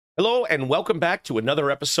Hello and welcome back to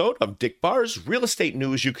another episode of Dick Barr's Real Estate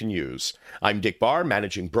News You Can Use. I'm Dick Barr,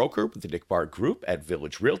 managing broker with the Dick Barr Group at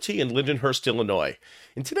Village Realty in Lindenhurst, Illinois.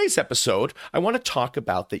 In today's episode, I want to talk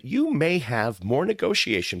about that you may have more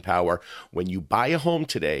negotiation power when you buy a home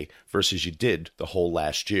today versus you did the whole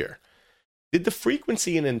last year. Did the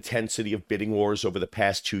frequency and intensity of bidding wars over the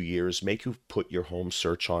past 2 years make you put your home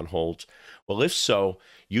search on hold? Well, if so,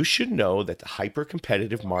 you should know that the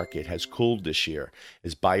hyper-competitive market has cooled this year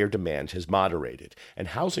as buyer demand has moderated and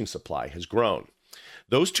housing supply has grown.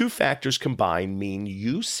 Those two factors combined mean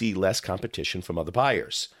you see less competition from other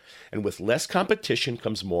buyers. And with less competition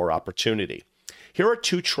comes more opportunity. Here are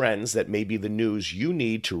two trends that may be the news you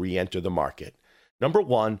need to re-enter the market. Number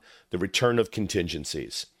one, the return of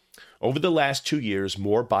contingencies. Over the last 2 years,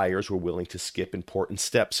 more buyers were willing to skip important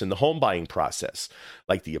steps in the home buying process,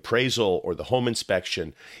 like the appraisal or the home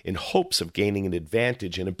inspection, in hopes of gaining an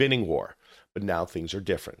advantage in a bidding war. But now things are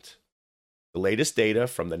different. The latest data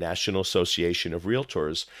from the National Association of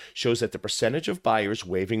Realtors shows that the percentage of buyers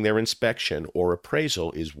waiving their inspection or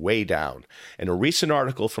appraisal is way down. And a recent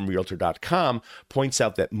article from Realtor.com points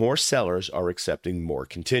out that more sellers are accepting more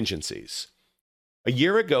contingencies. A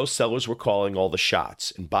year ago, sellers were calling all the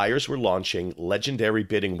shots, and buyers were launching legendary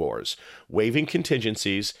bidding wars, waiving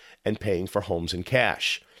contingencies and paying for homes in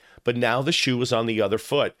cash. But now the shoe is on the other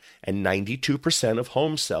foot, and 92% of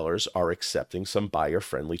home sellers are accepting some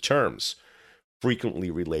buyer-friendly terms,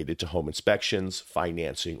 frequently related to home inspections,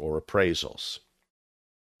 financing, or appraisals.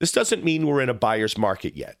 This doesn't mean we're in a buyer's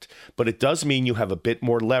market yet, but it does mean you have a bit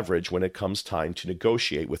more leverage when it comes time to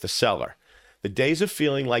negotiate with a seller. The days of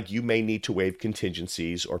feeling like you may need to waive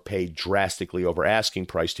contingencies or pay drastically over asking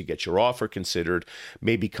price to get your offer considered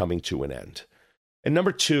may be coming to an end. And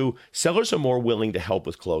number two, sellers are more willing to help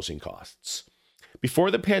with closing costs.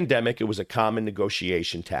 Before the pandemic, it was a common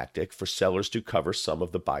negotiation tactic for sellers to cover some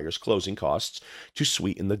of the buyer's closing costs to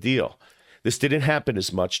sweeten the deal. This didn't happen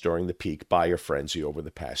as much during the peak buyer frenzy over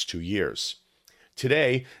the past 2 years.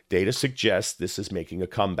 Today, data suggests this is making a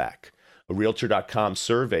comeback. A Realtor.com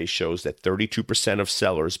survey shows that 32% of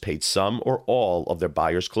sellers paid some or all of their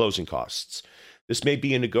buyers' closing costs. This may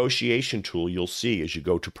be a negotiation tool you'll see as you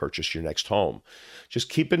go to purchase your next home. Just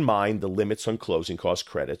keep in mind the limits on closing cost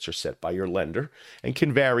credits are set by your lender and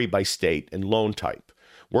can vary by state and loan type.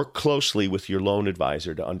 Work closely with your loan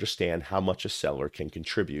advisor to understand how much a seller can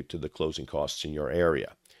contribute to the closing costs in your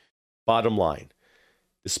area. Bottom line,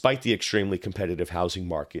 despite the extremely competitive housing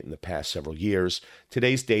market in the past several years,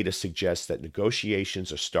 today's data suggests that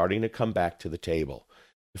negotiations are starting to come back to the table.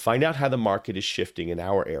 To find out how the market is shifting in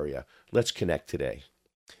our area, let's connect today.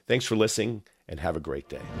 Thanks for listening and have a great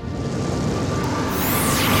day.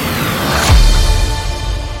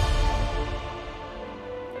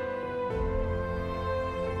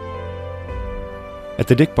 At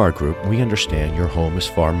the Dick Barr Group, we understand your home is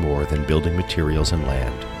far more than building materials and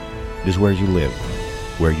land. It is where you live,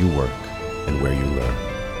 where you work, and where you learn.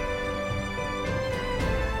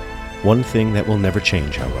 One thing that will never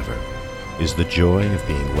change, however, is the joy of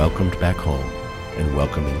being welcomed back home and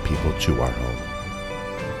welcoming people to our home.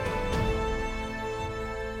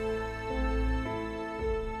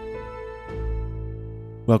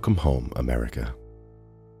 Welcome home, America.